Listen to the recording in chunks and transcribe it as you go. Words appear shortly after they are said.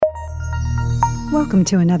Welcome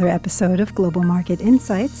to another episode of Global Market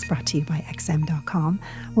Insights, brought to you by XM.com,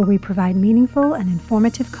 where we provide meaningful and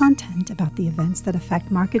informative content about the events that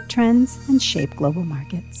affect market trends and shape global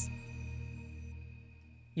markets.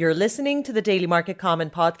 You're listening to the Daily Market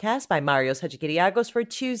Comment podcast by Marios Hadjikyriacos for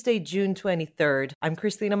Tuesday, June 23rd. I'm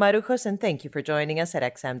Christina Marujos, and thank you for joining us at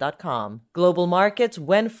XM.com. Global markets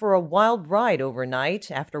went for a wild ride overnight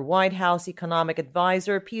after White House economic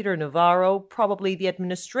advisor Peter Navarro, probably the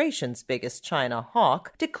administration's biggest China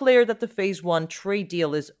hawk, declared that the Phase 1 trade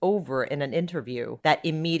deal is over in an interview. That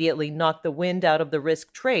immediately knocked the wind out of the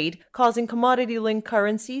risk trade, causing commodity-linked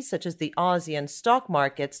currencies such as the Aussie and stock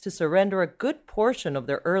markets to surrender a good portion of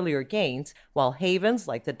their earlier gains, while havens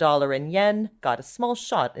like the dollar and yen got a small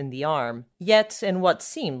shot in the arm. Yet, in what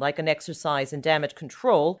seemed like an exercise in damage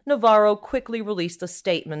control, Navarro quickly released a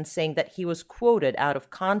statement saying that he was quoted out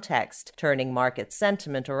of context, turning market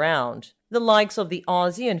sentiment around. The likes of the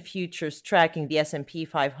Aussie and futures tracking the S&P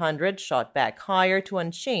 500 shot back higher to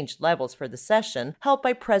unchanged levels for the session, helped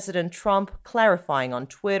by President Trump clarifying on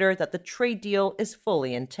Twitter that the trade deal is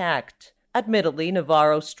fully intact. Admittedly,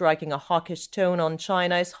 Navarro striking a hawkish tone on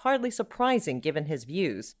China is hardly surprising given his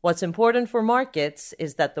views. What's important for markets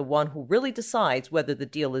is that the one who really decides whether the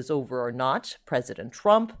deal is over or not, President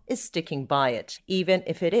Trump, is sticking by it, even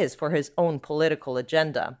if it is for his own political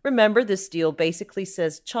agenda. Remember, this deal basically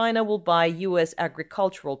says China will buy U.S.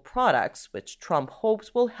 agricultural products, which Trump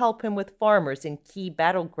hopes will help him with farmers in key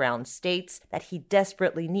battleground states that he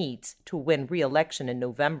desperately needs to win re-election in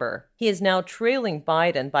November. He is now trailing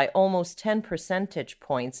Biden by almost 10 percentage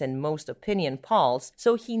points in most opinion polls,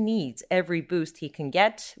 so he needs every boost he can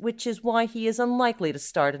get, which is why he is unlikely to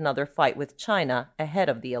start another fight with China ahead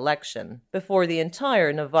of the election. Before the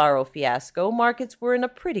entire Navarro fiasco, markets were in a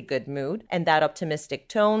pretty good mood, and that optimistic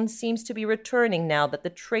tone seems to be returning now that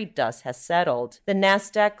the trade dust has settled. The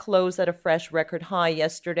Nasdaq closed at a fresh record high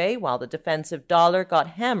yesterday, while the defensive dollar got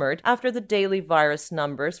hammered after the daily virus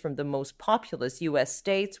numbers from the most populous U.S.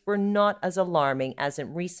 states were not as alarming as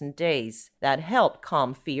in recent days. That helped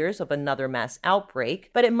calm fears of another mass outbreak,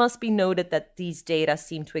 but it must be noted that these data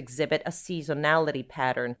seem to exhibit a seasonality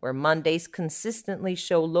pattern, where Mondays consistently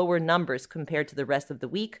show lower numbers compared to the rest of the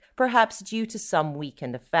week, perhaps due to some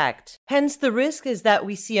weekend effect. Hence, the risk is that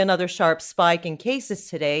we see another sharp spike in cases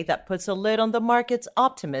today that puts a lid on the market's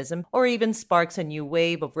optimism or even sparks a new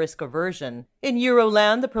wave of risk aversion. In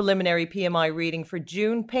Euroland, the preliminary PMI reading for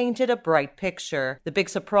June painted a bright picture. The big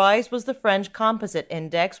surprise was the French Composite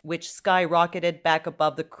Index, which skyrocketed back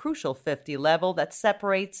above the crucial 50 level that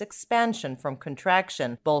separates expansion from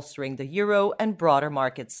contraction, bolstering the euro and broader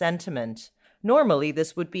market sentiment. Normally,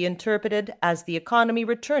 this would be interpreted as the economy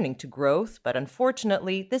returning to growth, but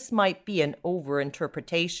unfortunately, this might be an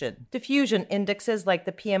overinterpretation. Diffusion indexes like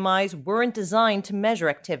the PMIs weren't designed to measure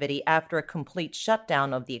activity after a complete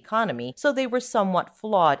shutdown of the economy, so they were somewhat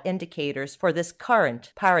flawed indicators for this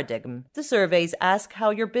current paradigm. The surveys ask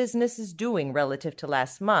how your business is doing relative to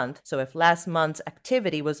last month, so if last month's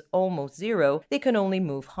activity was almost zero, they can only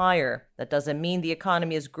move higher. That doesn't mean the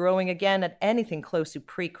economy is growing again at anything close to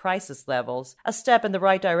pre-crisis levels. A step in the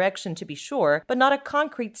right direction to be sure, but not a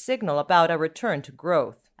concrete signal about a return to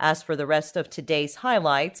growth. As for the rest of today's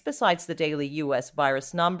highlights, besides the daily U.S.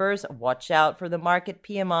 virus numbers, watch out for the market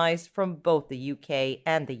PMIs from both the UK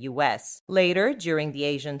and the U.S. Later, during the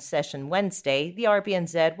Asian session Wednesday, the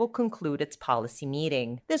RBNZ will conclude its policy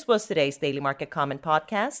meeting. This was today's Daily Market Comment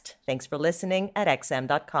podcast. Thanks for listening at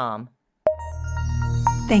XM.com.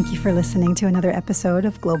 Thank you for listening to another episode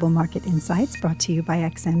of Global Market Insights, brought to you by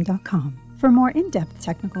XM.com. For more in-depth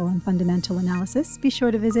technical and fundamental analysis, be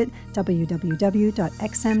sure to visit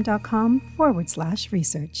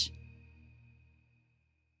www.xm.com/research.